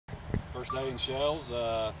First day in Shells, you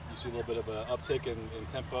see a little bit of an uptick in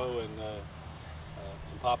tempo and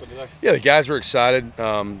some popping today? Yeah, the guys were excited.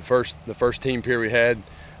 The first team period we had,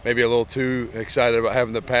 maybe a little too excited about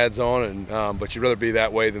having the pads on, and but you'd rather be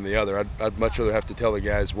that way than the other. I'd much rather have to tell the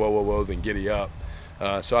guys whoa, whoa, whoa than giddy up.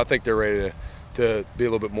 So I think they're ready to be a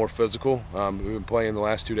little bit more physical. We've been playing the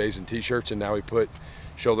last 2 days in T-shirts, and now we put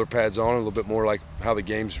shoulder pads on, a little bit more like how the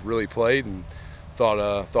game's really played, and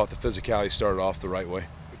thought the physicality started off the right way.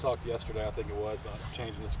 We talked yesterday, I think it was, about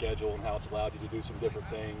changing the schedule and how it's allowed you to do some different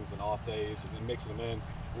things and off days and mixing them in.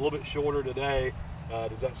 A little bit shorter today.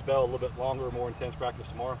 Does that spell a little bit longer, more intense practice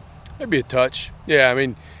tomorrow? Maybe a touch. Yeah, I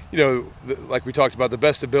mean, like we talked about, the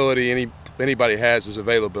best ability anybody has is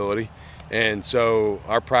availability. And so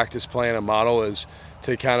our practice plan and model is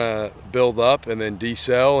to kind of build up and then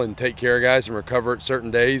decel and take care of guys and recover at certain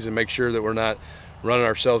days and make sure that we're not running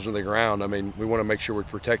ourselves into the ground. I mean, we want to make sure we're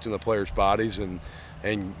protecting the players' bodies and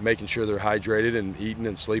making sure they're hydrated and eating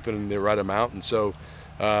and sleeping in the right amount. And so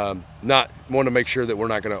not want to make sure that we're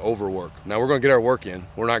not going to overwork. Now we're going to get our work in.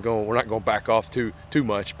 We're not going to back off too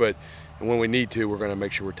much, but when we need to, we're going to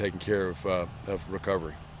make sure we're taking care of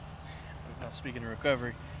recovery. Speaking of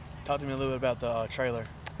recovery, talk to me a little bit about the trailer.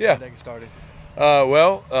 Yeah. How did that get started?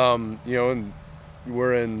 And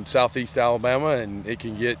we're in southeast Alabama, and it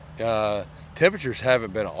can get temperatures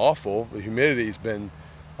haven't been awful. The humidity's been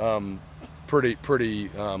pretty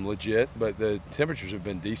legit, but the temperatures have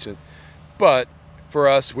been decent. But for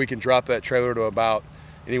us, we can drop that trailer to about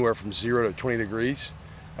anywhere from 0 to 20 degrees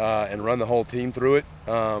and run the whole team through it.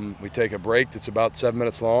 We take a break that's about 7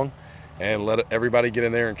 minutes long and let everybody get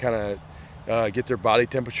in there and kind of get their body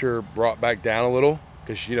temperature brought back down a little,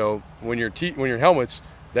 because when you're in helmets,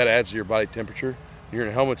 that adds to your body temperature. You're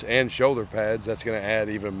in helmets and shoulder pads, that's going to add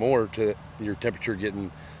even more to your temperature getting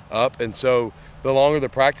up. And so the longer the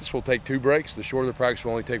practice, we'll take 2 breaks. The shorter the practice,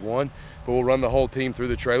 we'll only take 1. But we'll run the whole team through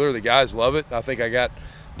the trailer. The guys love it. I think I got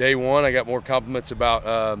day 1, I got more compliments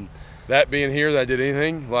about that being here than I did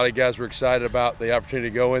anything. A lot of guys were excited about the opportunity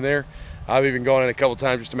to go in there. I've even gone in a couple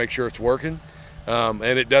times just to make sure it's working. And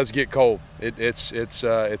it does get cold. I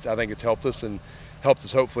think it's helped us, and helped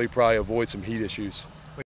us hopefully probably avoid some heat issues.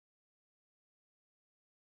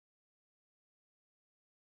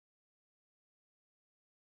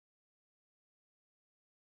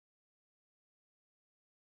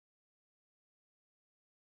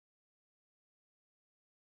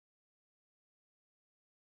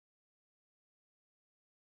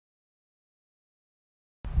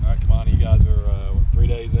 All right, Kimani, you guys are 3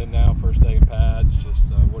 days in now, first day in pads.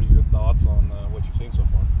 Just what are your thoughts on what you've seen so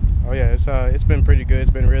far? Oh yeah, it's been pretty good. It's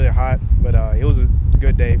been really hot, but it was a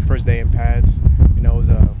good day, first day in pads. It was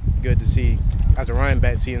good to see, as a running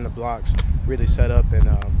back, seeing the blocks really set up and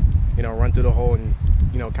run through the hole and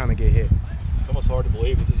kind of get hit. It's almost hard to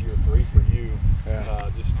believe this is year 3 for you. Yeah.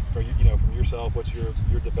 Just for you, from yourself, what's your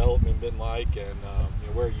development been like, and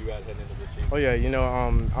where are you at heading into this season? Oh yeah,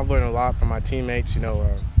 I've learned a lot from my teammates.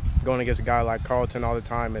 Going against a guy like Carlton all the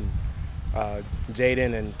time, and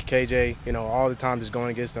Jaden and KJ, all the time just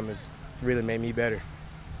going against them has really made me better.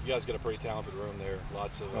 You guys got a pretty talented room there.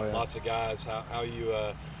 Lots of guys. How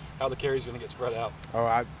the carries going to get spread out?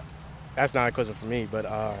 Oh, that's not a question for me, but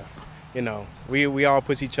we all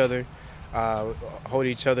push each other, hold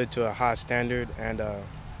each other to a high standard, and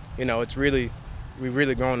we've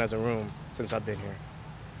really grown as a room since I've been here.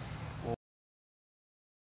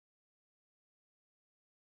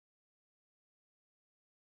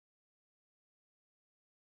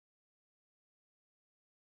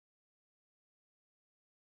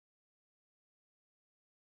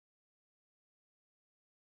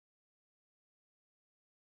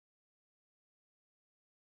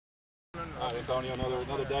 All right, Antonio,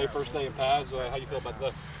 another day, first day in pads. How you feel about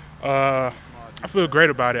that? I feel great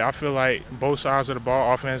about it. I feel like both sides of the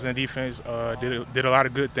ball, offense and defense, did a lot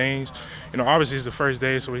of good things. Obviously it's the first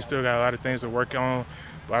day, so we still got a lot of things to work on.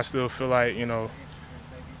 But I still feel like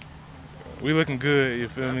we looking good. You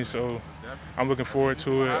feel me? So I'm looking forward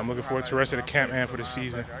to it. I'm looking forward to the rest of the camp and for the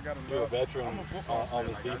season. You're a veteran on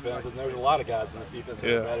this defense, and there's a lot of guys in this defense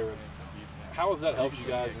that are veterans. How has that helped you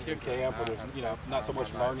guys in camp? Where there's not so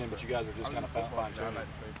much learning, but you guys are just kind of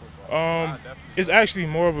fine-tuning? It's actually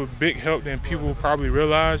more of a big help than people probably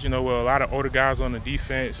realize. With a lot of older guys on the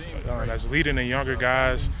defense that's leading the younger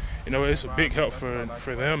guys. It's a big help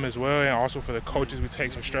for them as well, and also for the coaches. We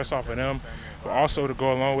take some stress off of them, but also to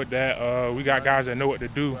go along with that, we got guys that know what to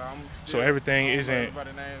do, so everything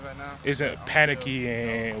isn't panicky,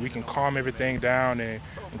 and we can calm everything down and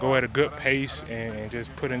go at a good pace and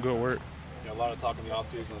just put in good work. A lot of talk in the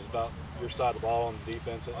offseason is about your side of the ball on the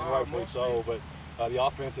defense, and rightfully so, but The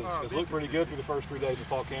offense has looked pretty good through the first 3 days of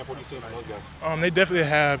fall camp. What do you see from those guys? They definitely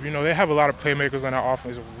have, they have a lot of playmakers on that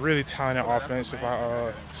offense, a really talented offense, if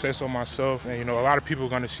I say so myself. And, a lot of people are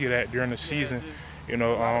going to see that during the season.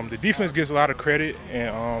 The defense gets a lot of credit,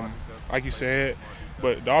 and like you said,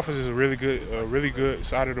 but the offense is a really good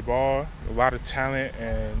side of the ball, a lot of talent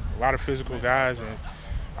and a lot of physical guys, and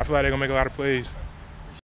I feel like they're going to make a lot of plays.